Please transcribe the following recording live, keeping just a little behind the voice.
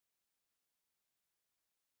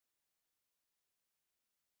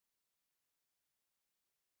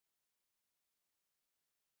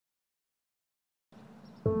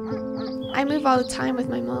I move all the time with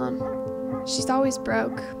my mom. She's always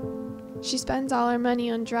broke. She spends all her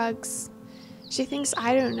money on drugs. She thinks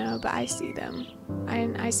I don't know, but I see them.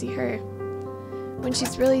 I see her. When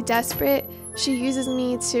she's really desperate, she uses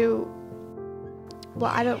me to...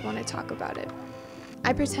 Well, I don't want to talk about it.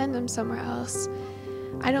 I pretend I'm somewhere else.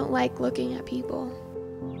 I don't like looking at people.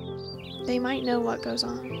 They might know what goes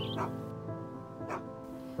on.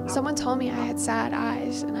 Someone told me I had sad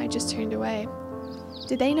eyes, and I just turned away.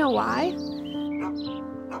 Did they know why?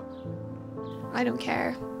 I don't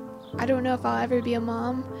care. I don't know if I'll ever be a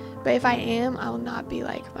mom, but if I am, I will not be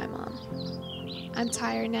like my mom. I'm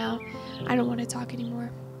tired now. I don't want to talk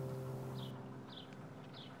anymore.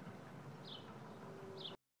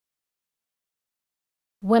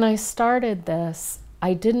 When I started this,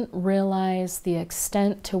 I didn't realize the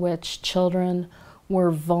extent to which children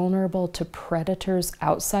were vulnerable to predators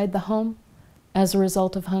outside the home as a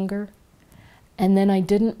result of hunger. And then I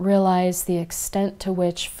didn't realize the extent to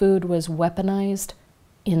which food was weaponized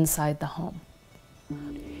inside the home.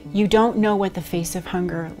 You don't know what the face of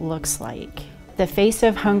hunger looks like. The face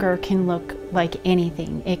of hunger can look like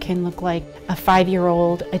anything. It can look like a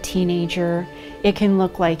 5-year-old, a teenager. It can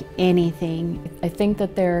look like anything. I think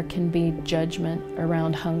that there can be judgment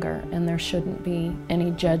around hunger, and there shouldn't be any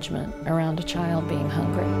judgment around a child being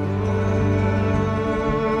hungry.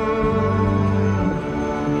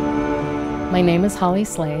 My name is Holly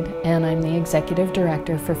Slade, and I'm the Executive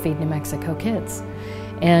Director for Feed New Mexico Kids.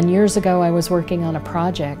 And years ago, I was working on a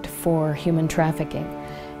project for human trafficking,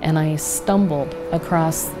 and I stumbled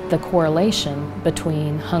across the correlation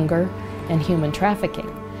between hunger and human trafficking.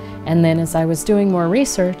 And then as I was doing more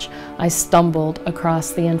research, I stumbled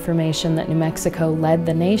across the information that New Mexico led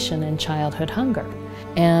the nation in childhood hunger.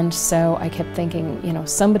 And so I kept thinking, you know,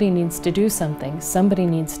 somebody needs to do something, somebody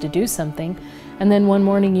needs to do something. And then one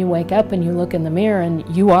morning you wake up and you look in the mirror and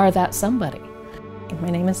you are that somebody. My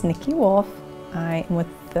name is Nikki Wolf. I am with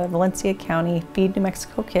the Valencia County Feed New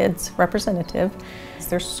Mexico Kids representative.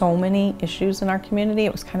 There's so many issues in our community,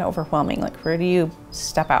 it was kind of overwhelming. Like, where do you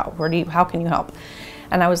step out? How can you help?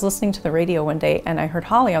 And I was listening to the radio one day and I heard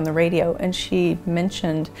Holly on the radio, and she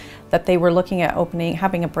mentioned that they were looking at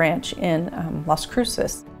having a branch in Las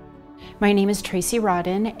Cruces. My name is Tracy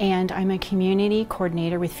Rodden, and I'm a community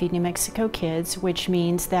coordinator with Feed New Mexico Kids, which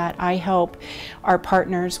means that I help our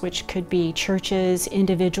partners, which could be churches,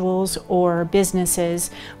 individuals, or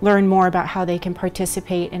businesses, learn more about how they can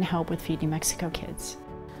participate and help with Feed New Mexico Kids.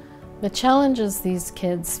 The challenges these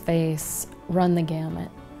kids face run the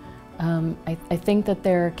gamut. I think that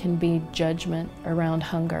there can be judgment around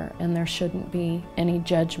hunger, and there shouldn't be any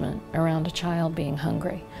judgment around a child being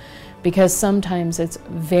hungry. Because sometimes it's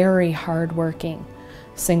very hard-working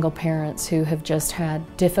single parents who have just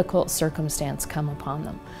had difficult circumstance come upon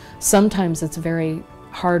them. Sometimes it's very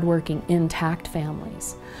hard-working, intact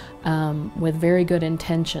families with very good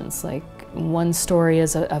intentions. Like one story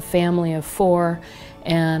is a family of 4,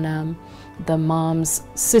 and the mom's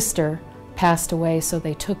sister passed away, so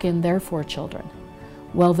they took in their 4 children.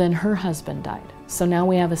 Well, then her husband died. So now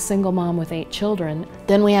we have a single mom with 8 children.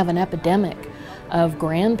 Then we have an epidemic of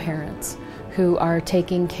grandparents who are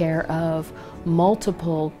taking care of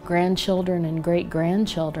multiple grandchildren and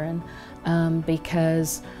great-grandchildren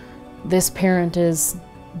because this parent is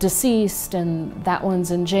deceased and that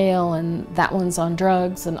one's in jail and that one's on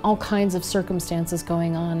drugs and all kinds of circumstances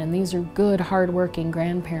going on, and these are good, hard-working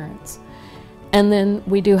grandparents. And then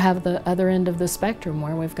we do have the other end of the spectrum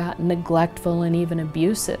where we've got neglectful and even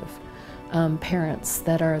abusive parents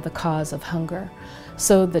that are the cause of hunger.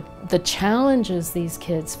 So the challenges these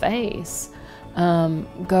kids face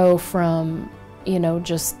go from, you know,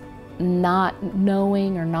 just not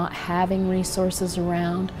knowing or not having resources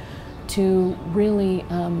around to really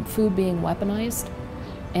food being weaponized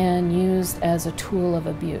and used as a tool of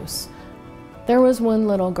abuse. There was one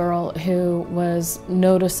little girl who was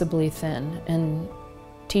noticeably thin, and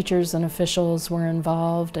teachers and officials were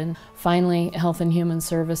involved, and finally Health and Human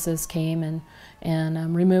Services came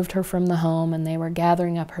and removed her from the home, and they were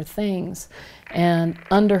gathering up her things. And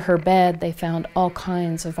under her bed they found all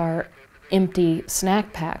kinds of our empty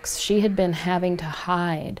snack packs. She had been having to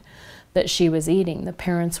hide that she was eating. The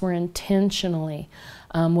parents were intentionally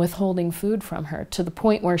withholding food from her to the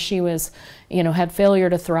point where she was, you know, had failure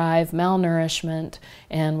to thrive, malnourishment,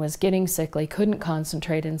 and was getting sickly, couldn't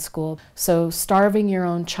concentrate in school. So starving your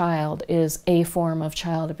own child is a form of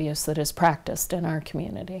child abuse that is practiced in our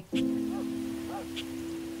community.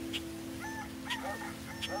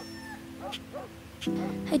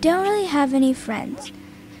 I don't really have any friends.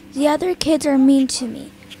 The other kids are mean to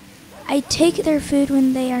me. I take their food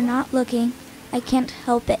when they are not looking. I can't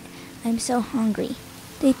help it. I'm so hungry.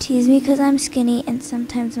 They tease me because I'm skinny and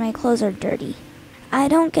sometimes my clothes are dirty. I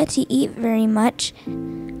don't get to eat very much.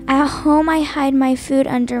 At home, I hide my food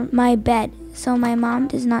under my bed so my mom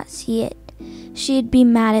does not see it. She'd be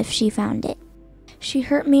mad if she found it. She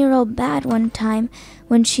hurt me real bad one time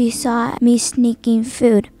when she saw me sneaking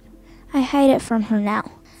food. I hide it from her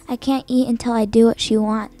now. I can't eat until I do what she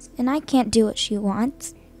wants, and I can't do what she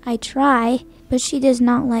wants. I try, but she does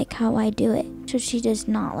not like how I do it, so she does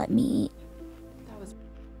not let me eat.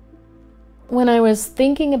 When I was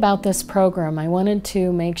thinking about this program, I wanted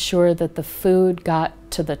to make sure that the food got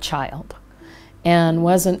to the child and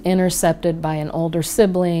wasn't intercepted by an older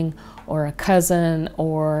sibling or a cousin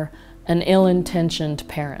or an ill-intentioned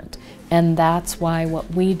parent. And that's why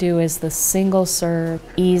what we do is the single-serve,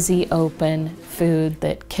 easy open food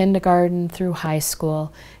that kindergarten through high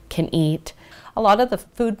school can eat. A lot of the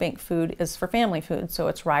food bank food is for family food, so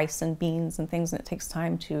it's rice and beans and things, and it takes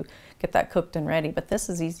time to get that cooked and ready. But this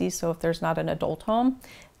is easy, so if there's not an adult home,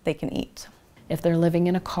 they can eat. If they're living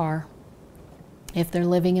in a car, if they're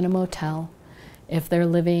living in a motel, if they're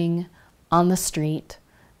living on the street,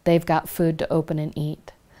 they've got food to open and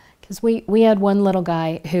eat. Because we had one little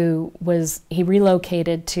guy who he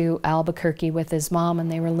relocated to Albuquerque with his mom, and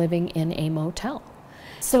they were living in a motel.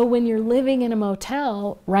 So when you're living in a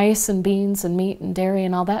motel, rice and beans and meat and dairy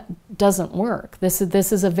and all that doesn't work. This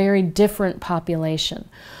is a very different population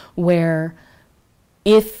where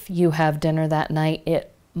if you have dinner that night,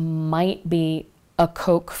 it might be a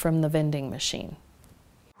Coke from the vending machine.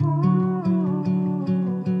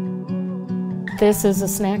 This is a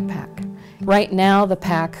snack pack. Right now the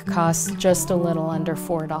pack costs just a little under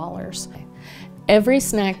 $4. Every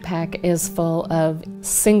snack pack is full of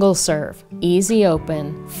single serve, easy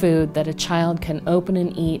open food that a child can open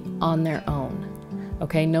and eat on their own.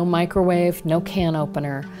 Okay, no microwave, no can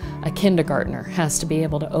opener. A kindergartner has to be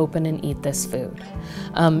able to open and eat this food.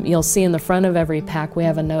 You'll see in the front of every pack we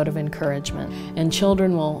have a note of encouragement, and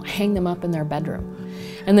children will hang them up in their bedroom.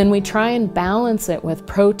 And then we try and balance it with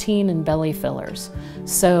protein and belly fillers.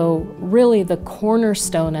 So really the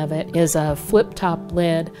cornerstone of it is a flip-top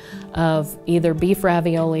lid of either beef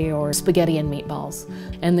ravioli or spaghetti and meatballs.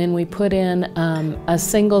 And then we put in a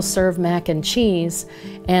single-serve mac and cheese,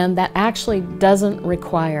 and that actually doesn't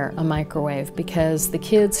require a microwave because the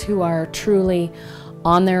kids who are truly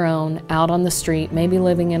on their own, out on the street, maybe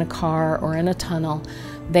living in a car or in a tunnel,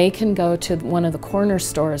 they can go to one of the corner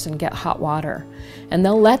stores and get hot water. And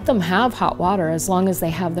they'll let them have hot water as long as they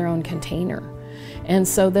have their own container. And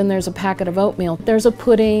so then there's a packet of oatmeal. There's a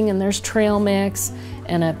pudding and there's trail mix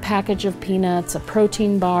and a package of peanuts, a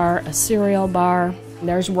protein bar, a cereal bar.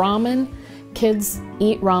 There's ramen. Kids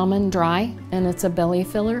eat ramen dry and it's a belly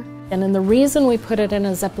filler. And then the reason we put it in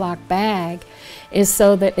a Ziploc bag is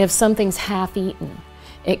so that if something's half eaten,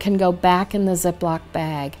 it can go back in the Ziploc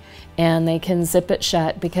bag and they can zip it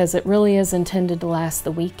shut because it really is intended to last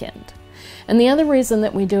the weekend. And the other reason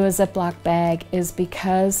that we do a Ziploc bag is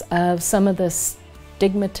because of some of the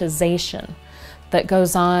stigmatization that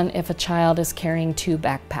goes on if a child is carrying 2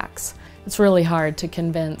 backpacks. It's really hard to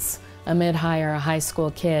convince a mid-high or a high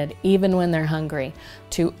school kid, even when they're hungry,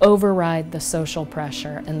 to override the social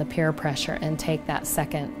pressure and the peer pressure and take that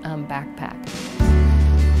second backpack.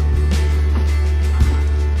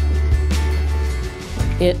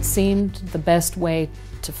 It seemed the best way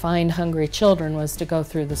to find hungry children was to go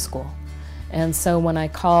through the school. And so when I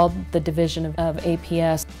called the division of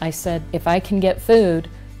APS, I said, if I can get food,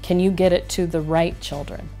 can you get it to the right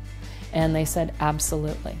children? And they said,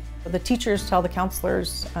 absolutely. The teachers tell the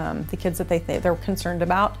counselors, the kids that they're concerned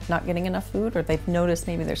about not getting enough food, or they've noticed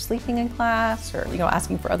maybe they're sleeping in class, or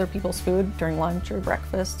asking for other people's food during lunch or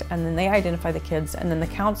breakfast, and then they identify the kids, and then the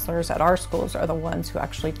counselors at our schools are the ones who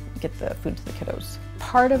actually get the food to the kiddos.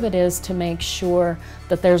 Part of it is to make sure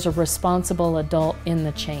that there's a responsible adult in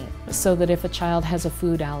the chain, so that if a child has a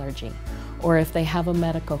food allergy, or if they have a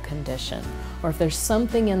medical condition, or if there's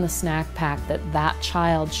something in the snack pack that that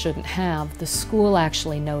child shouldn't have, the school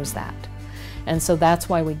actually knows that. And so that's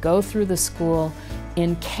why we go through the school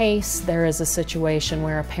in case there is a situation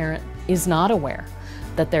where a parent is not aware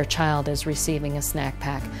that their child is receiving a snack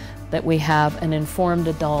pack, that we have an informed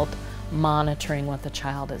adult monitoring what the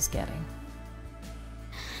child is getting.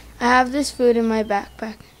 I have this food in my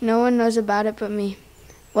backpack. No one knows about it but me.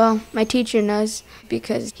 Well, my teacher knows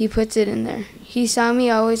because he puts it in there. He saw me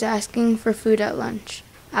always asking for food at lunch.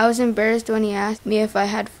 I was embarrassed when he asked me if I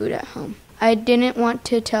had food at home. I didn't want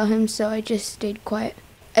to tell him, so I just stayed quiet.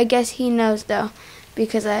 I guess he knows, though,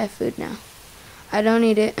 because I have food now. I don't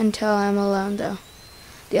eat it until I'm alone, though.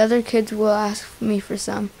 The other kids will ask me for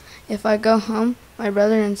some. If I go home, my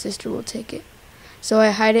brother and sister will take it. So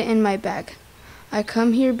I hide it in my bag. I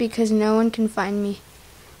come here because no one can find me.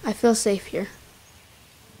 I feel safe here.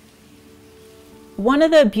 One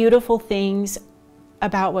of the beautiful things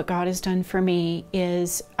about what God has done for me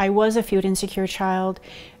is I was a food insecure child.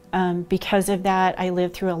 Because of that, I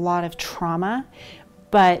lived through a lot of trauma.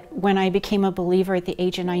 But when I became a believer at the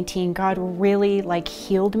age of 19, God really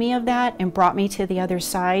healed me of that and brought me to the other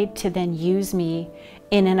side to then use me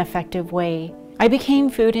in an effective way. I became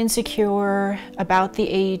food insecure about the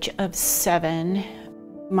age of 7.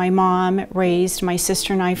 My mom raised my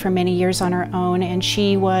sister and I for many years on her own, and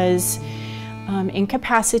she was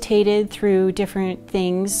incapacitated through different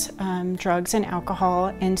things, drugs and alcohol.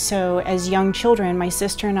 And so as young children, my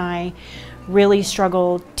sister and I really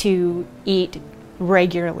struggled to eat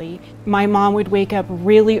regularly. My mom would wake up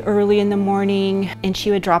really early in the morning and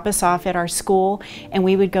she would drop us off at our school, and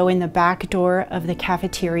we would go in the back door of the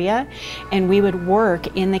cafeteria and we would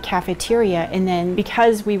work in the cafeteria. And then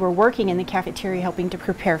because we were working in the cafeteria helping to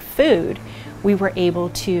prepare food, we were able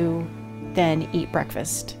to then eat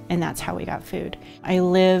breakfast, and that's how we got food. I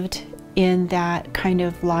lived in that kind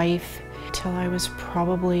of life till I was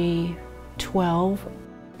probably 12.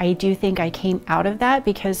 I do think I came out of that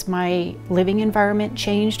because my living environment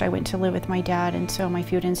changed. I went to live with my dad, and so my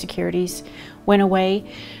food insecurities went away.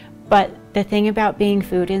 But the thing about being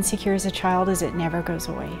food insecure as a child is it never goes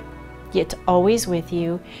away. It's always with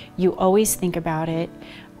you. You always think about it.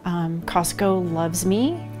 Costco loves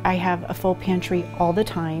me. I have a full pantry all the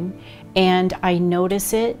time, and I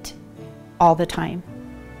notice it all the time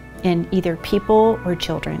in either people or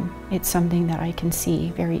children. It's something that I can see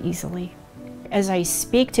very easily. As I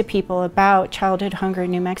speak to people about childhood hunger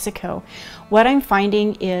in New Mexico, what I'm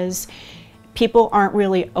finding is people aren't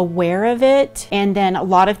really aware of it, and then a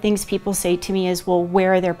lot of things people say to me is, well,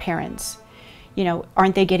 where are their parents? You know,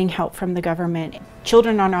 aren't they getting help from the government?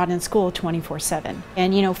 Children are not in school 24/7.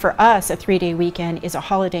 And you know, for us, a 3-day weekend is a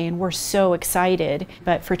holiday and we're so excited.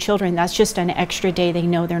 But for children, that's just an extra day. They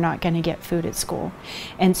know they're not going to get food at school.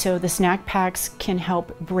 And so the snack packs can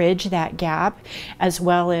help bridge that gap, as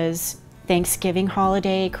well as Thanksgiving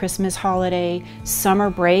holiday, Christmas holiday, summer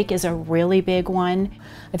break is a really big one.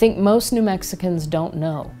 I think most New Mexicans don't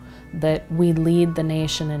know that we lead the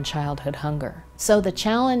nation in childhood hunger. So the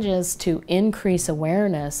challenge is to increase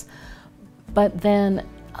awareness, but then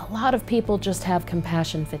a lot of people just have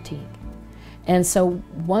compassion fatigue. And so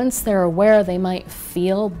once they're aware, they might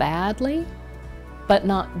feel badly, but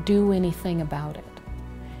not do anything about it.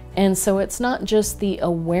 And so it's not just the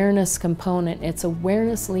awareness component, it's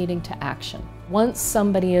awareness leading to action. Once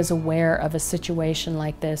somebody is aware of a situation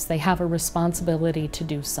like this, they have a responsibility to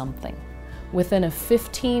do something. Within a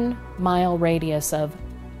 15-mile radius of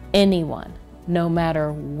anyone, no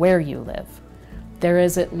matter where you live, there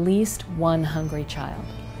is at least one hungry child.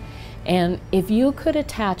 And if you could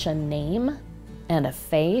attach a name and a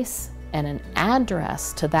face and an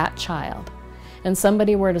address to that child, and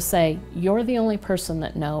somebody were to say, you're the only person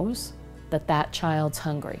that knows that that child's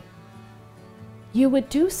hungry, you would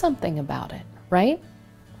do something about it, right?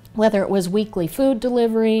 Whether it was weekly food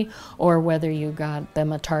delivery or whether you got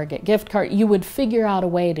them a Target gift card, you would figure out a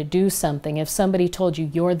way to do something if somebody told you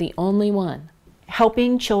you're the only one.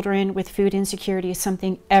 Helping children with food insecurity is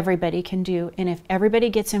something everybody can do, and if everybody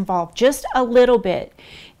gets involved just a little bit,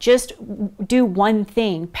 just do one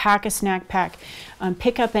thing, pack a snack pack,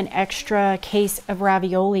 pick up an extra case of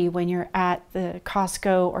ravioli when you're at the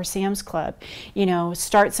Costco or Sam's Club, you know,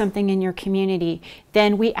 start something in your community,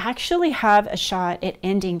 then we actually have a shot at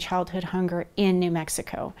ending childhood hunger in New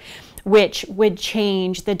Mexico, which would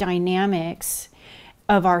change the dynamics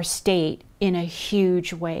of our state in a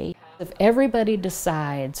huge way. If everybody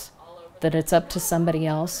decides that it's up to somebody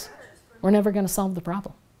else, we're never going to solve the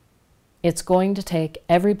problem. It's going to take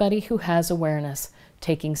everybody who has awareness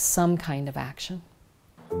taking some kind of action.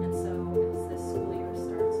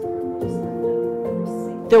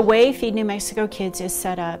 The way Feed New Mexico Kids is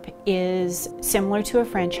set up is similar to a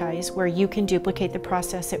franchise where you can duplicate the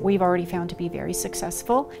process that we've already found to be very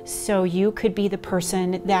successful. So you could be the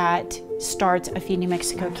person that starts a Feed New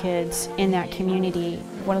Mexico Kids in that community.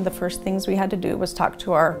 One of the first things we had to do was talk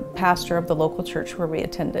to our pastor of the local church where we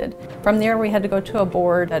attended. From there, we had to go to a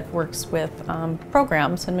board that works with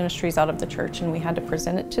programs and ministries out of the church, and we had to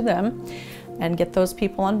present it to them and get those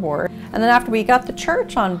people on board. And then after we got the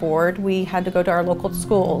church on board, we had to go to our local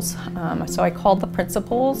schools. So I called the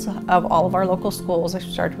principals of all of our local schools. I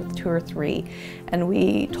started with 2 or 3, and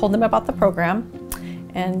we told them about the program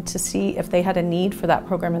and to see if they had a need for that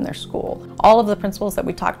program in their school. All of the principals that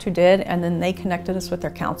we talked to did, and then they connected us with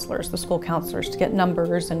their counselors, the school counselors, to get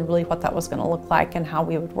numbers and really what that was going to look like and how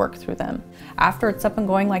we would work through them. After it's up and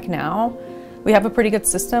going like now, We have a pretty good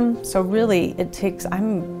system, so really it takes,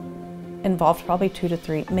 I'm involved probably 2 to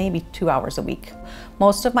 3, maybe 2 hours a week.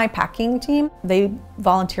 Most of my packing team, they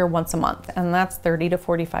volunteer once a month, and that's 30 to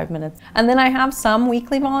 45 minutes. And then I have some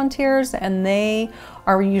weekly volunteers, and they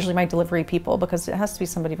are usually my delivery people because it has to be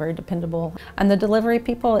somebody very dependable. And the delivery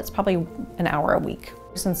people, it's probably an hour a week.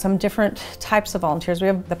 And some different types of volunteers. We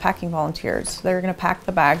have the packing volunteers. They're gonna pack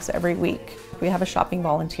the bags every week. We have a shopping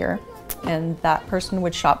volunteer, and that person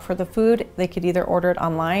would shop for the food. They could either order it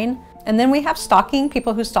online. And then we have stocking,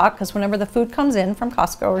 people who stock, because whenever the food comes in from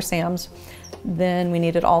Costco or Sam's, then we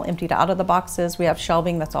need it all emptied out of the boxes. We have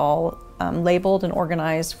shelving that's all labeled and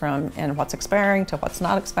organized from and what's expiring to what's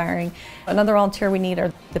not expiring. Another volunteer we need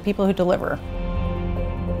are the people who deliver.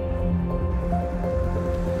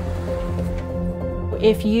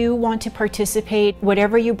 If you want to participate,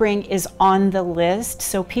 whatever you bring is on the list.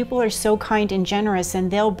 So people are so kind and generous, and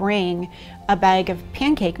they'll bring a bag of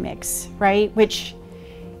pancake mix, right? Which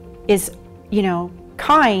is, you know,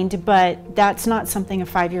 kind, but that's not something a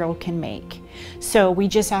 5-year-old can make. So we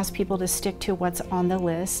just ask people to stick to what's on the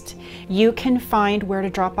list. You can find where to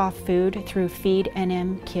drop off food through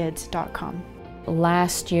feednmkids.com.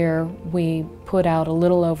 Last year, we put out a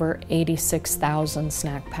little over 86,000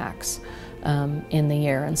 snack packs in the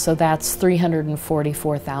year, and so that's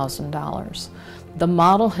 $344,000. The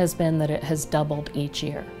model has been that it has doubled each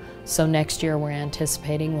year. So next year we're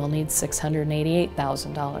anticipating we'll need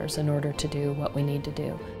 $688,000 in order to do what we need to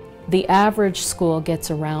do. The average school gets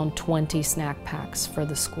around 20 snack packs for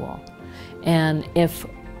the school. And if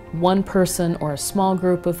one person or a small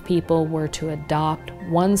group of people were to adopt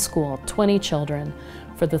one school, 20 children,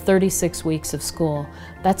 for the 36 weeks of school,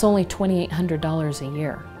 that's only $2,800 a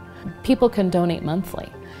year. People can donate monthly,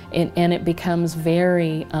 and it becomes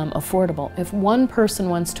very affordable. If one person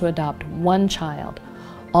wants to adopt one child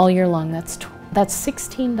all year long, that's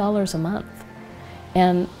 $16 a month.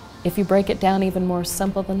 And if you break it down even more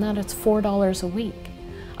simple than that, it's $4 a week.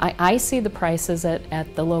 I see the prices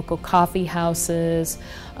at the local coffee houses,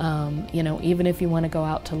 you know, even if you want to go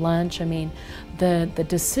out to lunch. I mean, the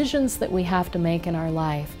decisions that we have to make in our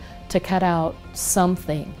life to cut out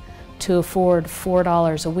something to afford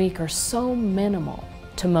 $4 a week are so minimal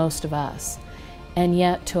to most of us. And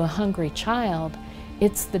yet to a hungry child,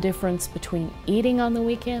 it's the difference between eating on the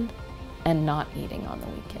weekend and not eating on the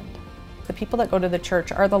weekend. The people that go to the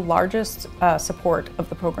church are the largest support of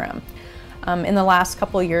the program. In the last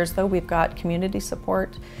couple of years, though, we've got community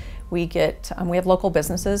support. We have local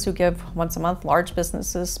businesses who give once a month, large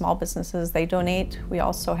businesses, small businesses, they donate.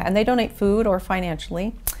 And they donate food or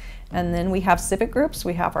financially. And then we have civic groups.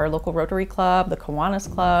 We have our local Rotary Club, the Kiwanis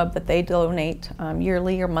Club, that they donate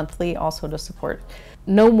yearly or monthly also to support.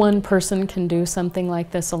 No one person can do something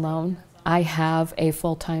like this alone. I have a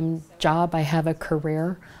full-time job. I have a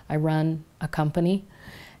career. I run a company.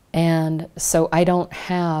 And so I don't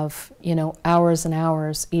have, you know, hours and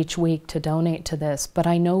hours each week to donate to this, but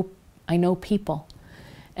I know people.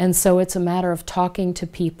 And so it's a matter of talking to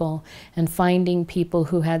people and finding people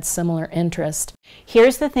who had similar interest.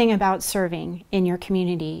 Here's the thing about serving in your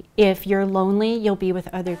community. If you're lonely, you'll be with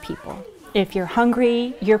other people. If you're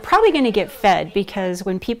hungry, you're probably going to get fed, because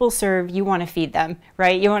when people serve, you want to feed them,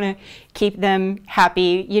 right? You want to keep them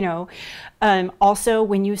happy, you know. Also,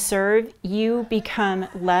 when you serve, you become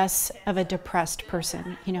less of a depressed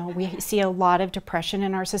person. You know, we see a lot of depression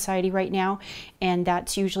in our society right now, and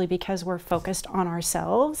that's usually because we're focused on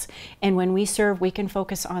ourselves. And when we serve, we can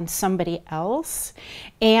focus on somebody else.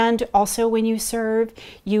 And also, when you serve,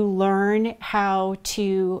 you learn how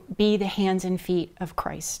to be the hands and feet of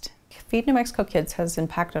Christ. Feed New Mexico Kids has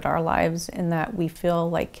impacted our lives in that we feel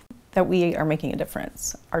like that we are making a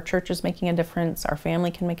difference. Our church is making a difference, our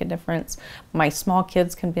family can make a difference. My small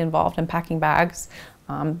kids can be involved in packing bags,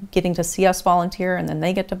 getting to see us volunteer, and then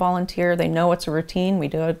they get to volunteer. They know it's a routine, we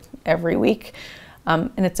do it every week.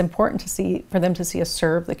 And it's important for them to see us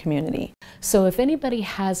serve the community. So if anybody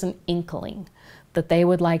has an inkling that they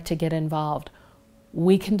would like to get involved,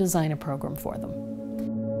 we can design a program for them.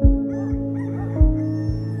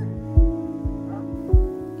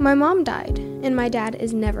 My mom died, and my dad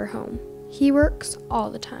is never home. He works all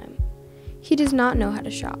the time. He does not know how to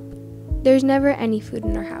shop. There's never any food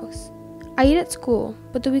in our house. I eat at school,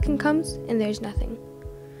 but the weekend comes and there's nothing.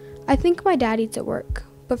 I think my dad eats at work,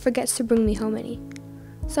 but forgets to bring me home any.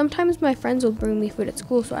 Sometimes my friends will bring me food at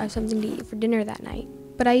school so I have something to eat for dinner that night,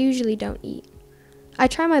 but I usually don't eat. I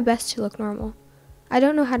try my best to look normal. I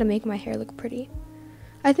don't know how to make my hair look pretty.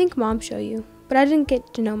 I think moms show you, but I didn't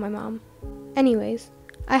get to know my mom. Anyways,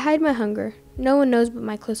 I hide my hunger. No one knows but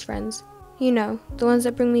my close friends. You know, the ones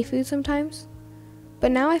that bring me food sometimes.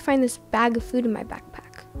 But now I find this bag of food in my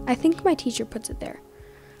backpack. I think my teacher puts it there.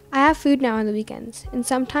 I have food now on the weekends, and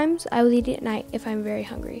sometimes I will eat it at night if I'm very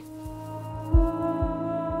hungry.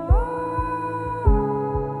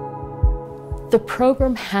 The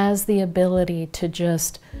program has the ability to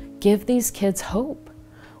just give these kids hope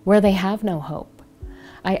where they have no hope.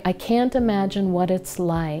 I can't imagine what it's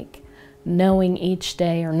like knowing each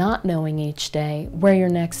day or not knowing each day where your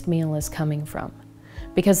next meal is coming from.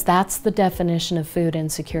 Because that's the definition of food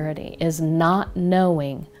insecurity, is not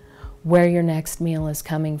knowing where your next meal is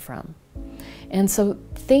coming from. And so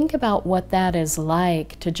think about what that is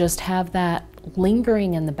like, to just have that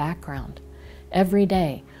lingering in the background every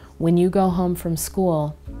day. When you go home from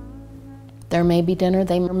school, there may be dinner,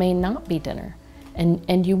 there may not be dinner.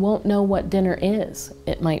 And you won't know what dinner is.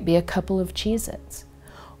 It might be a couple of Cheez-Its.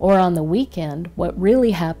 Or on the weekend, what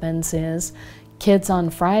really happens is kids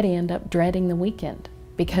on Friday end up dreading the weekend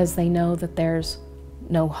because they know that there's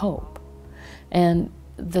no hope. And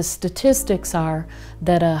the statistics are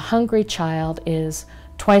that a hungry child is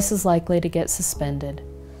twice as likely to get suspended,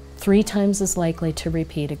 3 times as likely to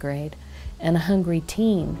repeat a grade, and a hungry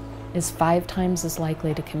teen is 5 times as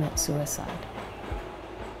likely to commit suicide.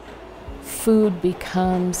 Food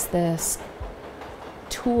becomes this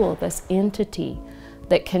tool, this entity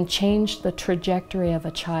that can change the trajectory of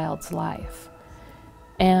a child's life.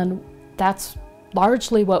 And that's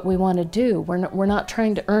largely what we want to do. We're not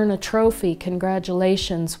trying to earn a trophy.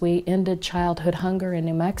 Congratulations, we ended childhood hunger in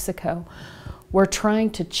New Mexico. We're trying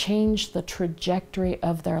to change the trajectory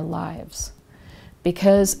of their lives.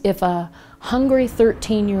 Because if a hungry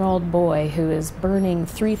 13-year-old boy who is burning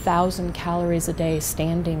 3,000 calories a day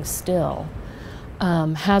standing still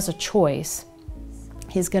has a choice,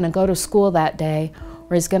 he's going to go to school that day,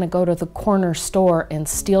 or he's going to go to the corner store and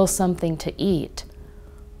steal something to eat.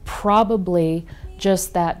 Probably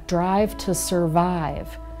just that drive to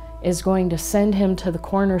survive is going to send him to the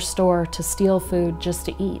corner store to steal food just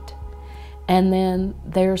to eat. And then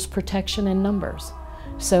there's protection in numbers.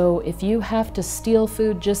 So if you have to steal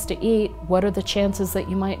food just to eat, what are the chances that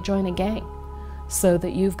you might join a gang? So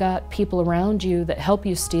that you've got people around you that help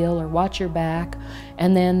you steal or watch your back,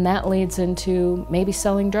 and then that leads into maybe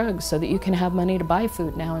selling drugs so that you can have money to buy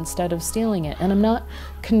food now instead of stealing it. And I'm not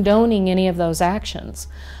condoning any of those actions.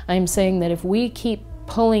 I'm saying that if we keep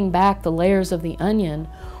pulling back the layers of the onion,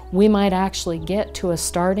 we might actually get to a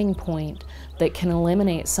starting point that can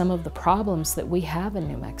eliminate some of the problems that we have in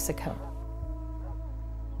New Mexico.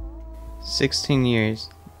 16 years,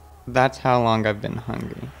 that's how long I've been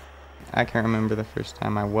hungry. I can't remember the first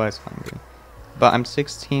time I was hungry. But I'm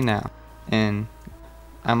 16 now, and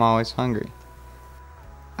I'm always hungry.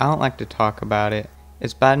 I don't like to talk about it.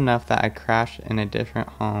 It's bad enough that I crash in a different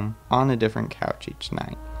home, on a different couch each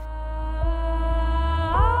night.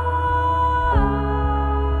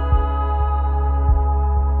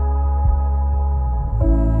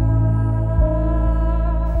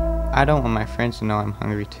 I don't want my friends to know I'm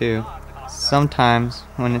hungry too. Sometimes,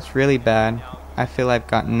 when it's really bad, I feel I've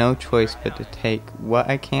got no choice but to take what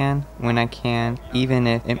I can, when I can, even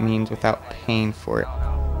if it means without paying for it.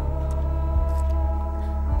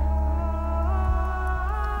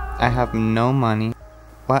 I have no money.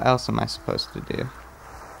 What else am I supposed to do?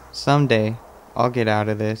 Someday, I'll get out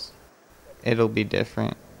of this. It'll be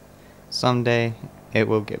different. Someday, it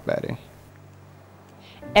will get better.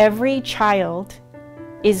 Every child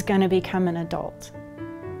is going to become an adult.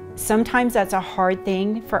 Sometimes that's a hard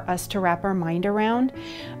thing for us to wrap our mind around,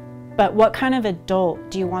 but what kind of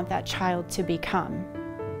adult do you want that child to become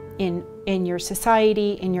in your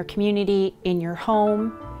society, in your community, in your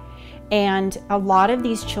home? And a lot of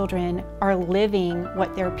these children are living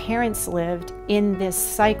what their parents lived in this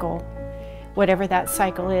cycle, whatever that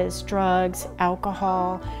cycle is: drugs,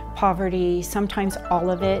 alcohol, poverty, sometimes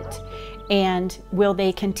all of it. And will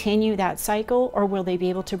they continue that cycle, or will they be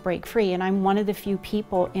able to break free? And I'm one of the few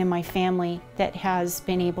people in my family that has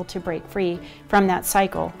been able to break free from that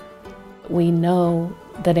cycle. We know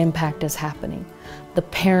that impact is happening. The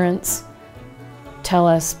parents tell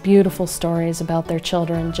us beautiful stories about their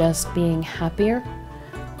children just being happier.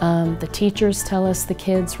 The teachers tell us the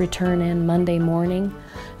kids return in Monday morning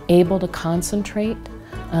able to concentrate,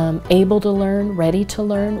 able to learn, ready to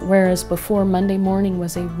learn, whereas before Monday morning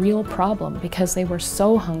was a real problem because they were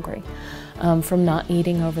so hungry from not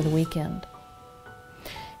eating over the weekend.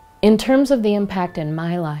 In terms of the impact in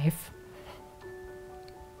my life,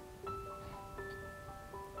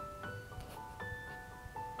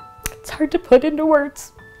 it's hard to put into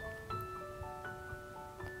words.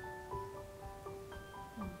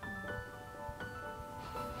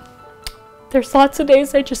 There's lots of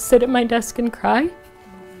days I just sit at my desk and cry,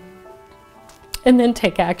 and then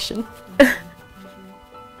take action.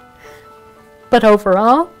 But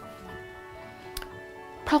overall,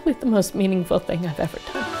 probably the most meaningful thing I've ever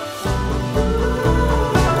done.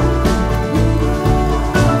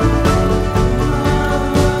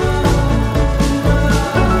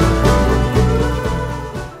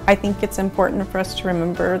 I think it's important for us to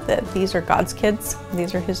remember that these are God's kids,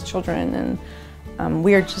 these are His children, and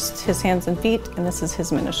we are just His hands and feet, and this is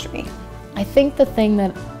His ministry. I think the thing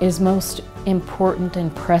that is most important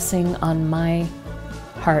and pressing on my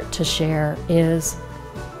heart to share is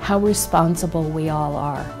how responsible we all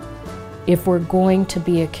are. If we're going to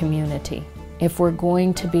be a community, if we're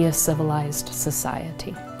going to be a civilized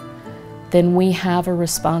society, then we have a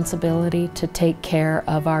responsibility to take care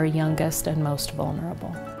of our youngest and most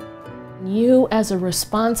vulnerable. You, as a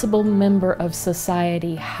responsible member of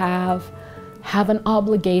society, have an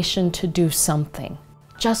obligation to do something.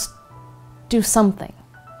 Just do something.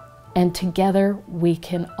 And together we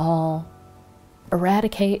can all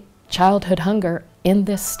eradicate childhood hunger in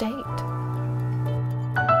this state.